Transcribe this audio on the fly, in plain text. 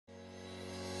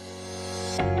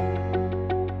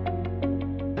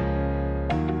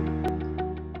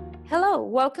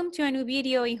welcome to a new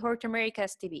video in Hort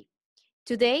Americas TV.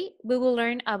 Today, we will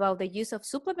learn about the use of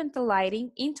supplemental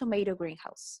lighting in tomato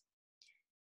greenhouse.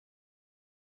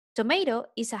 Tomato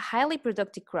is a highly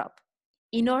productive crop.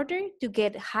 In order to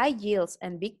get high yields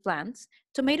and big plants,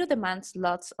 tomato demands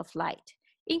lots of light,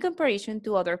 in comparison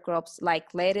to other crops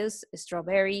like lettuce,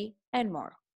 strawberry, and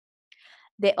more.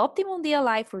 The optimum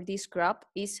DLI for this crop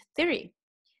is 30.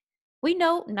 We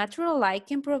know natural light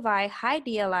can provide high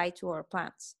DLI to our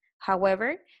plants.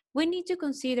 However, we need to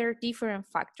consider different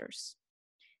factors.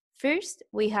 First,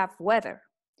 we have weather.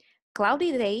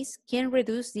 Cloudy days can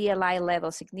reduce DLI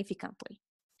levels significantly.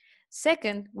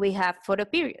 Second, we have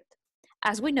photoperiod.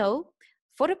 As we know,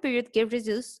 photoperiod gets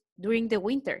reduced during the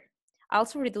winter,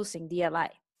 also reducing DLI.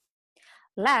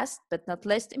 Last but not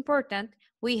least important,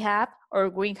 we have our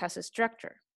greenhouse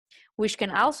structure, which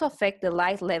can also affect the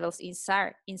light levels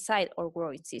inside our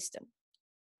growing system.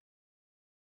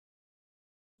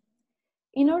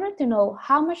 In order to know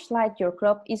how much light your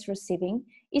crop is receiving,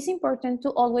 it's important to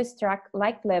always track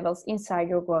light levels inside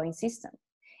your growing system.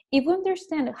 If we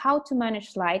understand how to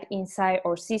manage light inside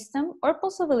our system, our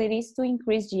possibilities to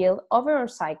increase yield over our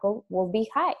cycle will be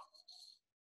high.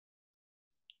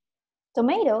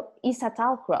 Tomato is a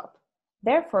tall crop.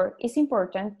 Therefore, it's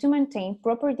important to maintain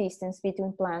proper distance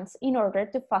between plants in order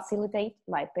to facilitate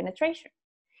light penetration.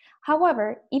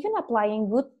 However, even applying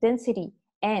good density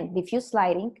and diffuse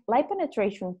lighting, light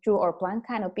penetration through our plant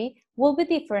canopy will be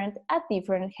different at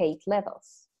different height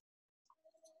levels.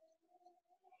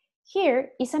 Here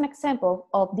is an example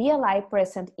of DLI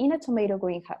present in a tomato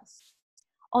greenhouse.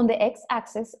 On the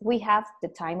x-axis, we have the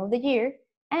time of the year,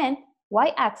 and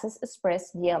y-axis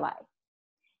express DLI.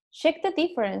 Check the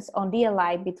difference on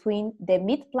DLI between the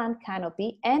mid-plant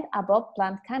canopy and above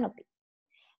plant canopy.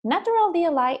 Natural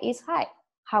DLI is high.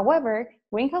 However,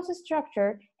 greenhouse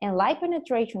structure and light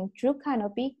penetration through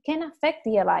canopy can affect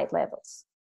DLI levels.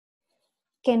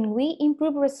 Can we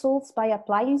improve results by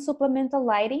applying supplemental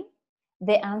lighting?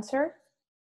 The answer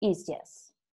is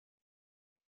yes.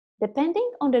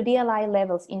 Depending on the DLI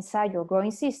levels inside your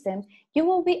growing system, you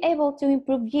will be able to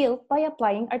improve yield by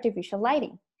applying artificial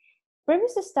lighting.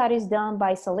 Previous studies done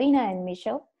by Selena and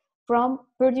Michelle from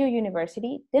Purdue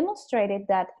University demonstrated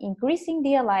that increasing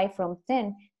DLI from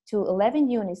 10 to 11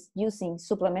 units using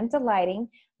supplemental lighting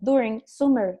during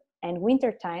summer and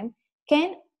winter time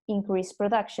can increase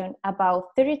production about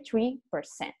 33%.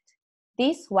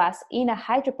 This was in a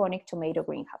hydroponic tomato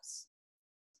greenhouse.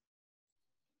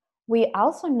 We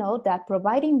also know that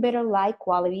providing better light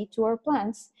quality to our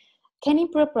plants can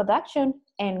improve production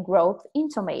and growth in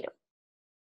tomato.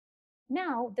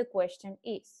 Now the question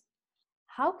is,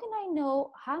 how can I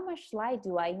know how much light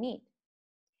do I need?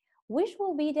 Which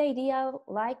will be the ideal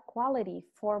light quality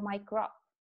for my crop?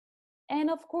 And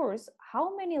of course,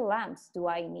 how many lamps do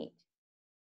I need?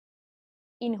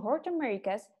 In Hort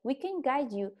Americas, we can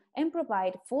guide you and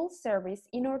provide full service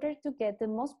in order to get the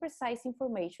most precise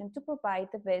information to provide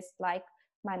the best light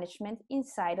management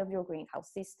inside of your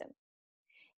greenhouse system.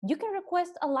 You can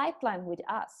request a light plan with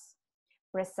us.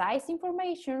 Precise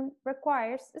information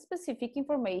requires specific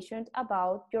information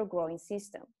about your growing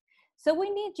system. So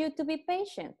we need you to be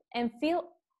patient and fill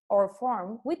our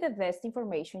form with the best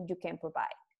information you can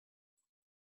provide.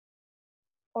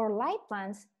 Our light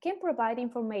plans can provide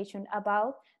information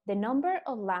about the number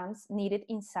of lamps needed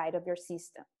inside of your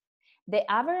system, the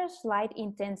average light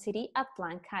intensity at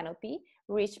plant canopy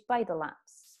reached by the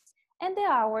lamps, and the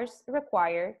hours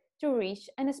required to reach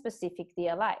a specific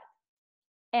DLI,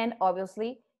 and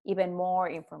obviously even more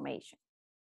information.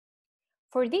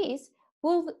 For this,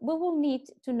 we will need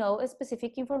to know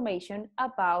specific information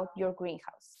about your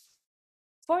greenhouse.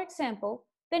 For example,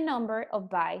 the number of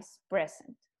bays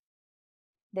present,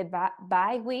 the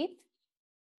bay width,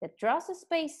 the truss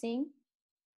spacing,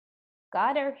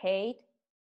 gutter height,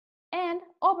 and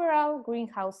overall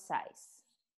greenhouse size.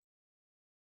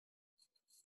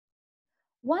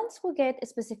 Once we get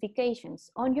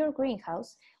specifications on your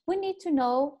greenhouse, we need to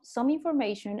know some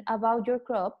information about your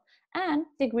crop and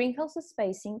the greenhouse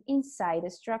spacing inside the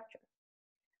structure.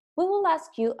 We will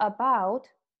ask you about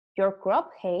your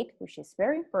crop height, which is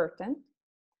very important.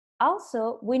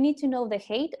 Also, we need to know the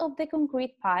height of the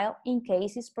concrete pile in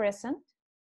case it's present,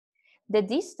 the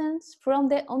distance from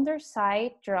the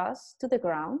underside truss to the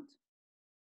ground,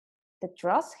 the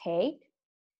truss height,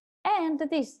 and the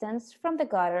distance from the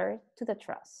gutter to the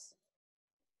truss.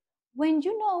 When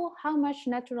you know how much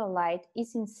natural light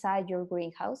is inside your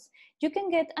greenhouse, you can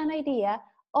get an idea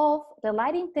of the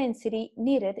light intensity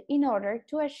needed in order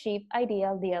to achieve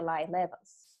ideal DLI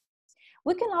levels.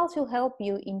 We can also help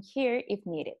you in here if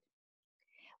needed.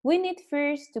 We need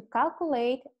first to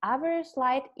calculate average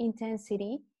light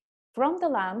intensity from the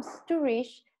lamps to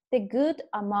reach the good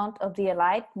amount of the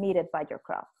light needed by your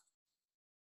crop.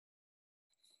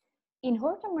 In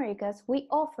Hort Americas, we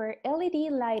offer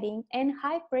LED lighting and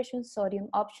high-pressure sodium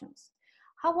options.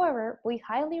 However, we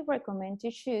highly recommend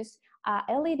to choose a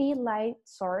LED light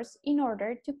source in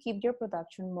order to keep your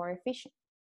production more efficient.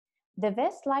 The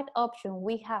best light option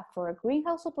we have for a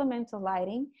greenhouse supplemental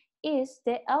lighting is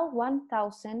the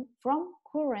L1000 from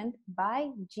Current by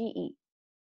GE.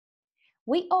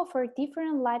 We offer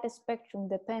different light spectrum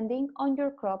depending on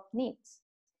your crop needs.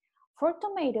 For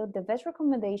tomato, the best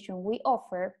recommendation we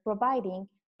offer providing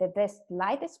the best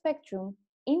light spectrum,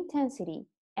 intensity,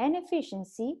 and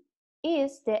efficiency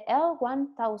is the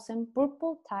L1000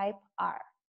 Purple Type R.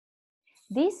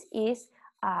 This is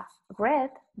a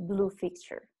red-blue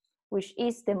fixture, which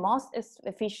is the most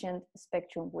efficient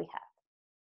spectrum we have.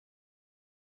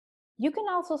 You can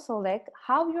also select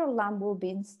how your lamp will be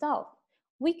installed.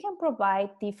 We can provide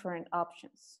different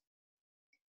options.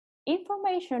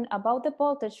 Information about the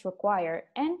voltage required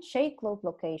and shade load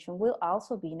location will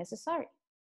also be necessary.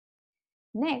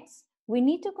 Next, we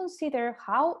need to consider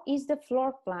how is the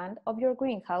floor plan of your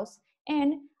greenhouse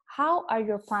and how are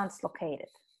your plants located.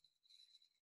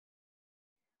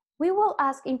 We will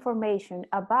ask information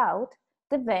about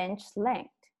the bench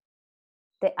length,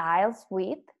 the aisles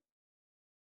width,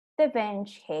 the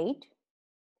bench height,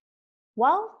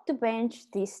 wall to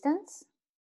bench distance,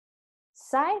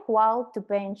 side wall to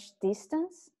bench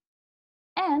distance,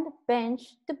 and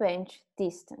bench to bench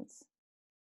distance.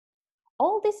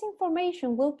 All this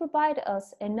information will provide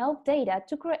us enough data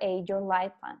to create your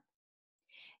light plan.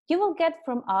 You will get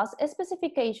from us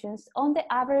specifications on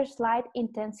the average light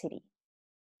intensity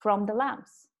from the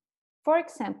lamps. For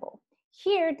example,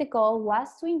 here the goal was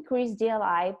to increase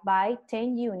DLI by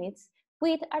 10 units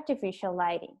with artificial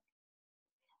lighting.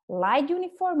 Light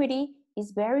uniformity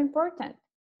is very important.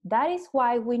 That is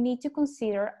why we need to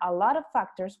consider a lot of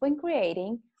factors when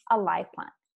creating a light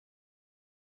plan.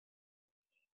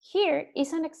 Here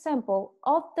is an example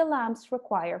of the lamps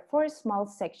required for a small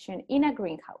section in a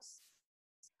greenhouse.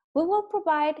 We will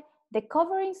provide the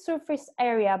covering surface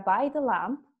area by the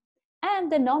lamp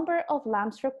and the number of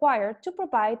lamps required to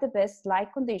provide the best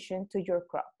light condition to your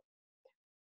crop.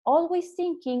 Always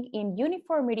thinking in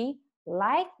uniformity,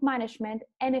 light management,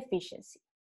 and efficiency.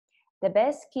 The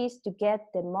best key is to get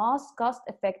the most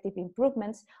cost-effective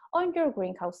improvements on your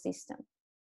greenhouse system.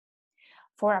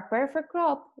 For a perfect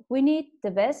crop, we need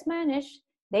the best managed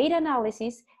data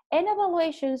analysis and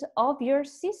evaluations of your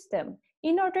system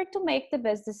in order to make the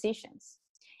best decisions.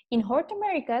 In Hort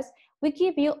Americas, we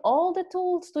give you all the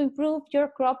tools to improve your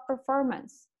crop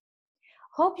performance.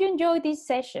 Hope you enjoyed this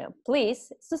session.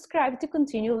 Please subscribe to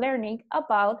continue learning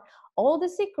about all the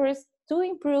secrets to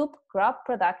improve crop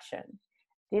production.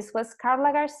 This was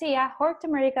Karla Garcia, Hort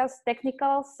Americas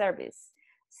Technical Service.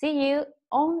 See you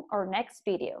on our next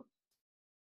video.